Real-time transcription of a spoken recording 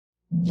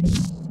Bueno,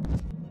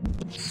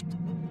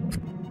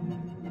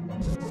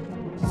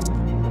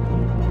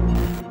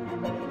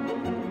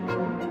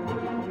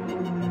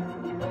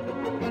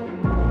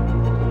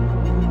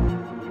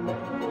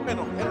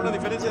 era una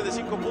diferencia de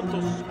 5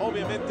 puntos,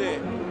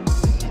 obviamente.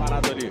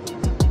 Parado ali,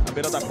 na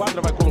beira da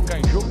quadra, vai colocar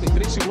em jogo, tem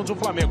 3 segundos o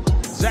Flamengo.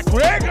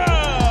 Zacatecas!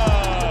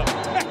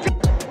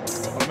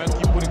 O Flamengo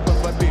que por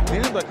enquanto vai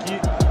perdendo aqui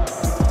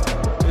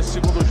nesse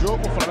segundo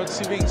jogo. O Flamengo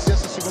se vencer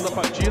essa segunda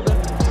partida.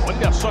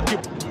 Olha só que...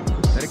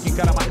 Ele que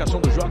encara a marcação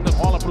do Jordan,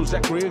 rola para o Zé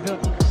Graham.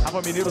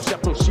 Rafa Mineiro se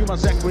aproxima,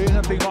 Zé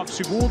Graham tem 9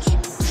 segundos.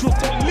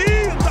 Chutou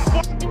linda!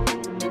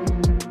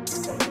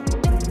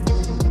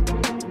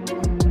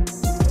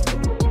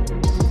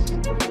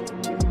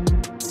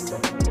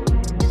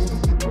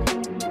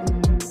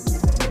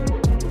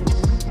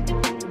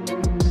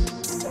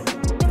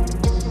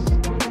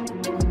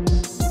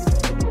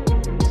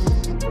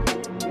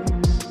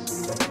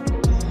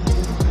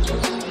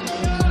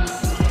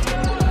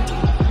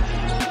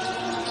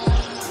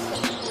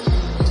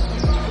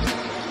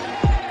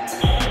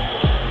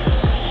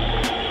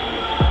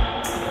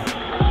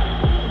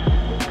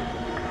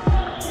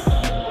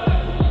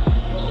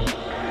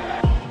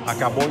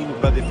 Acabou indo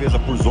para a defesa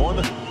por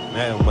zona,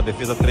 né? Uma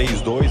defesa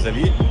 3-2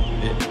 ali,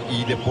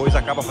 e depois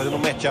acaba fazendo um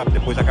matchup,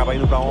 depois acaba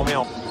indo para homem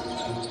a homem.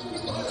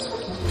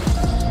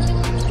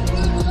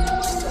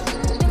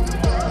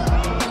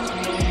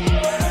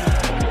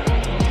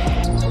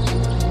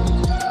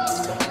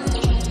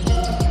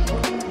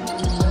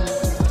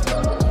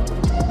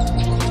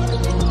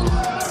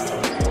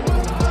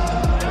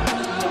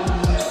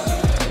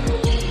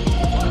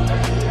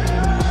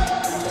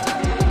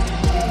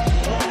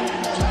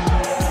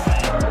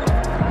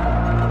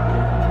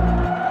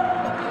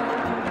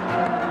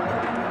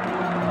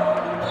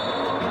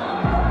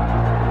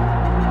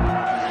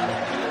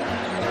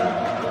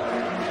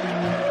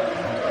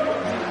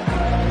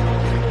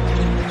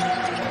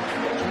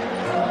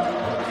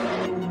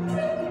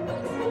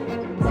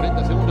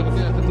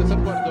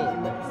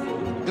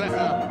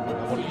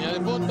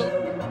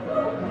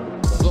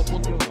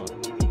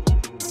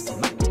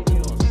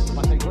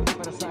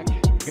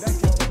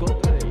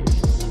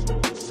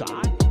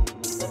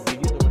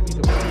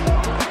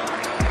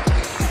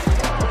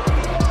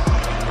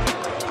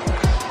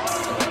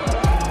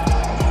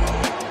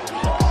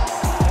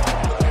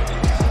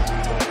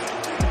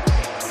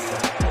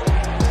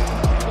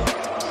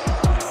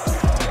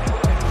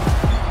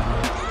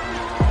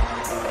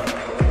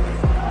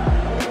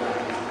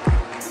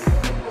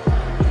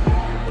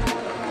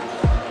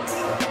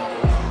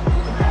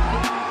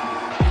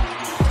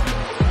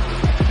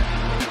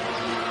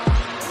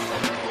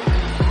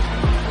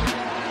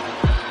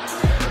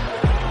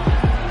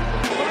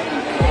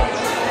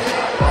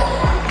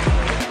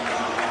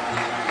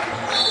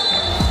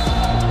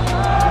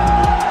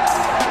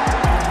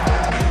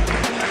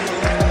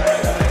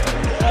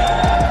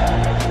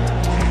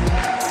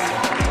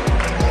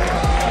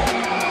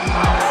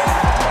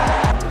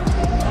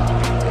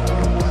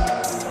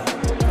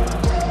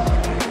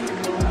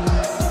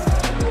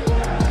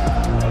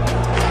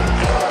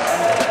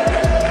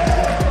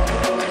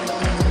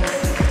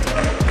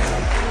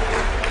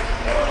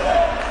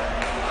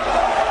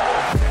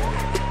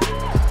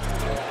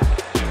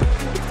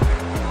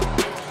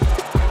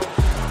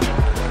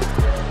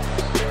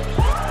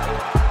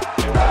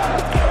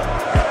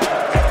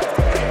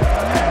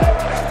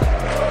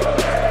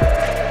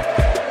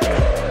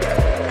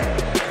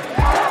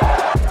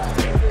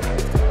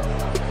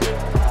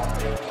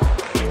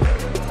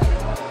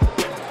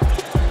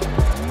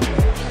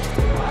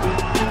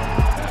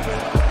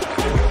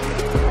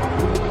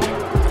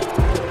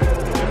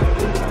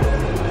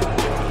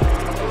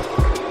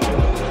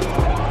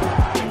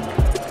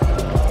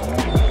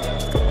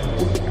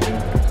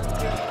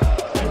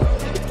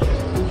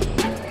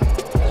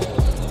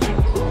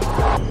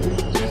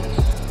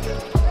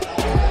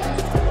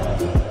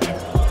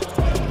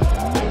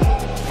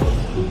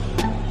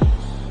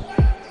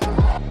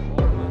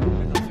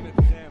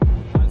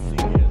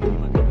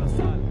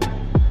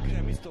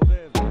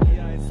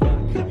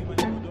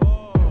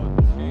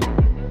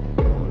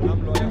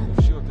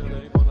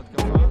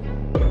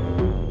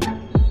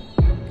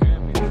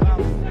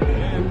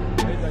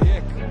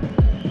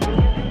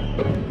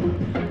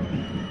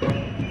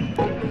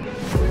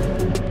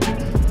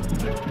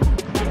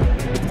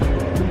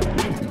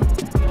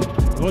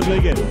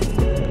 רודריגז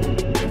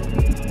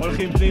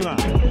הולכים פנימה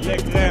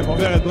לקרם,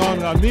 עובר את רון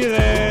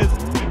רמירז,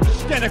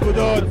 2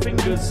 נקודות.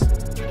 Fingers.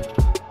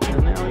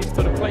 And now he's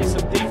got to play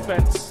some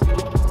defense.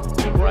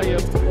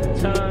 Graham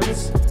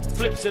turns,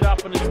 flips it up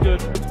and it's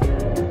good.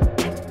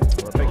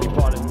 I beg your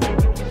pardon.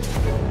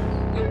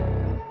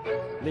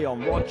 Leon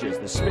Rogers,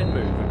 the spin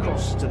move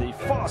across to the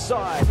far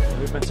side.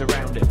 Movement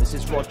around him. This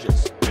is Rogers.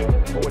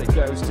 Forward it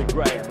goes to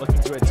Graham,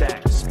 looking to attack.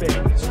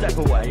 Spin, step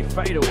away,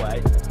 fade away.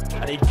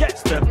 And he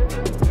gets them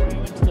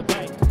into the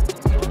bank.